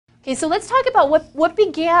Okay, so let's talk about what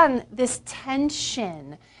began this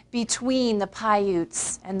tension between the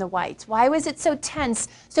Paiutes and the whites. Why was it so tense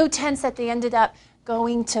that they ended up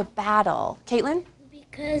going to battle? Caitlin?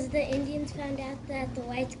 Because the Indians found out that the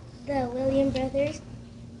William brothers,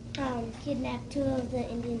 kidnapped 2 of the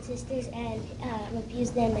Indian sisters and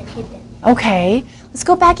abused them and hid them. Okay, let's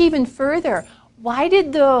go back even further. Why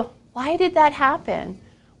did that happen?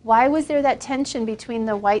 Why was there that tension between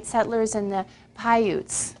the white settlers and the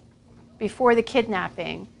Paiutes before the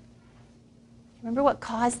kidnapping? Remember what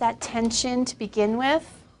caused that tension to begin with?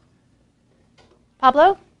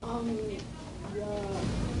 Pablo?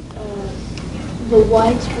 The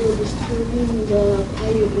whites were disturbing the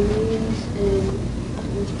Paiute Indians and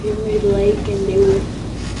Pyramid Lake, and they were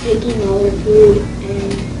taking all their food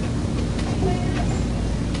and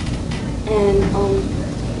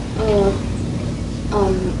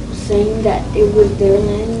saying that it was their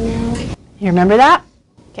land now. You remember that?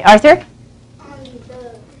 Okay, Arthur?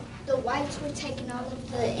 The whites were taking all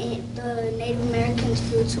of the Native Americans'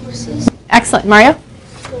 food sources. Excellent. Mario?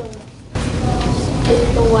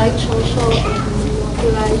 The whites also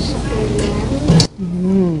monopolized their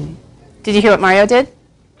land. Did you hear what Mario did?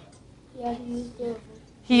 Yeah,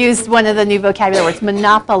 He used one of the new vocabulary words,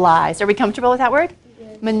 monopolize. Are we comfortable with that word?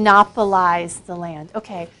 Yes. Monopolize the land.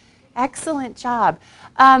 Okay, excellent job.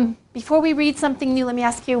 Before we read something new, let me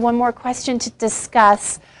ask you one more question to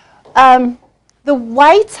discuss. The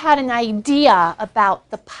whites had an idea about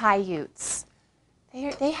the Paiutes.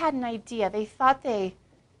 They had an idea. They thought they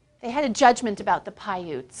had a judgment about the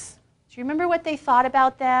Paiutes. Do you remember what they thought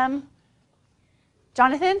about them?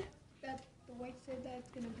 Jonathan? That the whites said that it's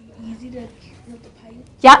going to be easy to kill the Paiutes.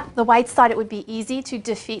 Yeah, the whites thought it would be easy to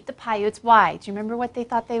defeat the Paiutes. Why? Do you remember what they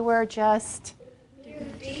thought they were? Just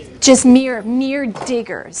mere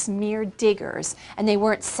diggers, and they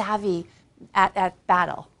weren't savvy at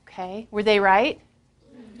battle. Okay, were they right?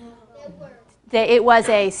 No. It was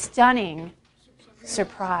a stunning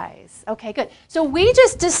surprise. Okay, good. So we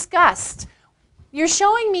just discussed. You're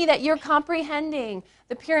showing me that you're comprehending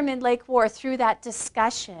the Pyramid Lake War through that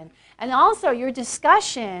discussion, and also your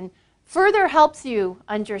discussion further helps you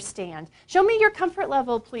understand. Show me your comfort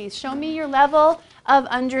level, please. Show me your level of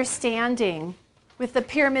understanding with the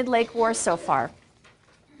Pyramid Lake War so far.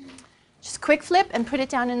 Just quick flip and put it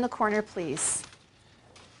down in the corner, please.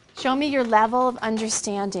 Show me your level of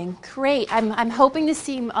understanding. Great. I'm hoping to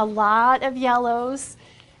see a lot of yellows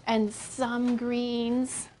and some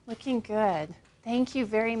greens. Looking good. Thank you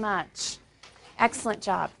very much. Excellent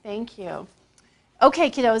job. Thank you.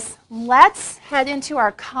 Okay, kiddos, let's head into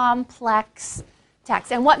our complex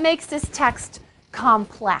text. And what makes this text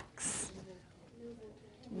complex?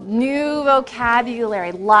 New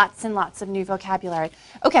vocabulary. Lots and lots of new vocabulary.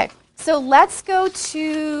 Okay, so let's go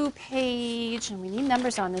to page, and we need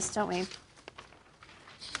numbers on this, don't we?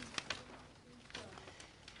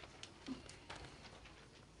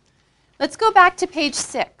 Let's go back to page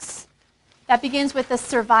 6. That begins with the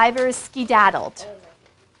survivors skedaddled.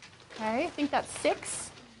 Okay, I think that's 6.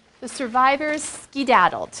 The survivors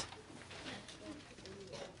skedaddled.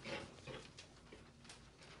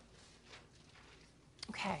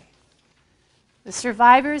 Okay. The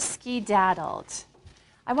survivors skedaddled.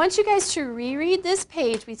 I want you guys to reread this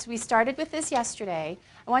page. We started with this yesterday.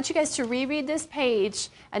 I want you guys to reread this page,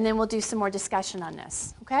 and then we'll do some more discussion on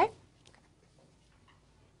this. Okay?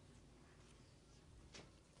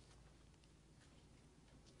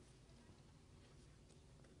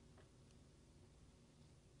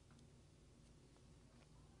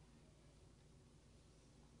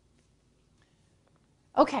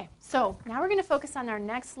 Okay, so now we're going to focus on our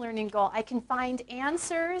next learning goal. I can find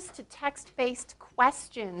answers to text-based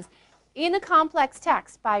questions in a complex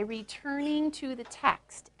text by returning to the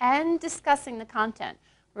text and discussing the content.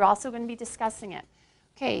 We're also going to be discussing it.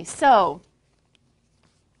 Okay, so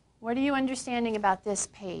what are you understanding about this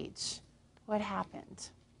page? What happened?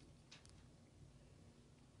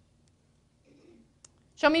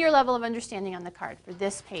 Show me your level of understanding on the card for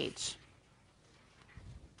this page.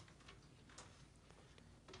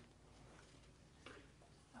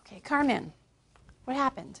 Okay, Carmen, what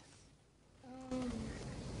happened?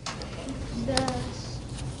 The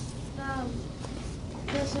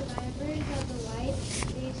survivors of the whites,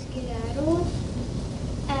 they skedaddled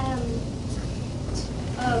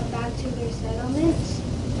back to their settlements,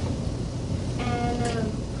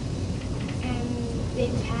 and they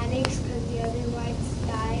panicked because the other whites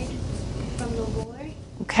died from the war.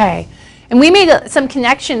 Okay, and we made some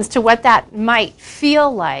connections to what that might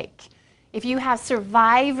feel like if you have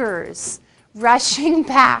survivors rushing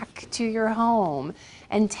back to your home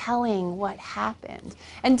and telling what happened.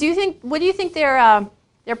 And what do you think their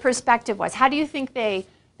their perspective was? How do you think they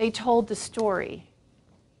told the story?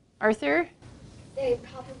 Arthur? They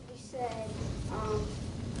probably said,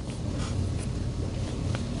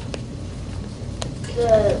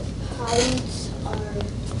 the pirates are.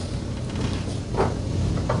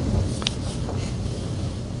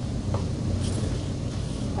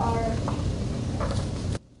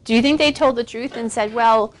 Do you think they told the truth and said,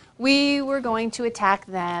 well, we were going to attack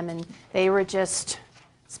them and they were just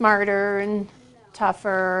smarter and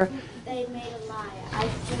tougher? They made a lie. I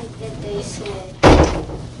think that they said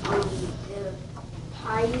the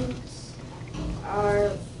pirates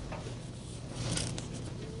are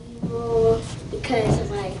evil because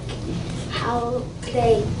of like how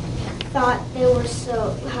they thought they were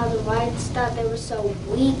so, how the whites thought they were so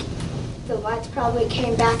weak. The whites probably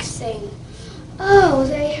came back saying, "Oh,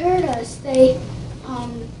 they hurt us. They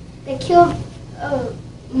killed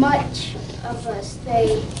much of us.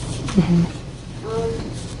 They."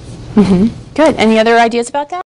 Good. Any other ideas about that?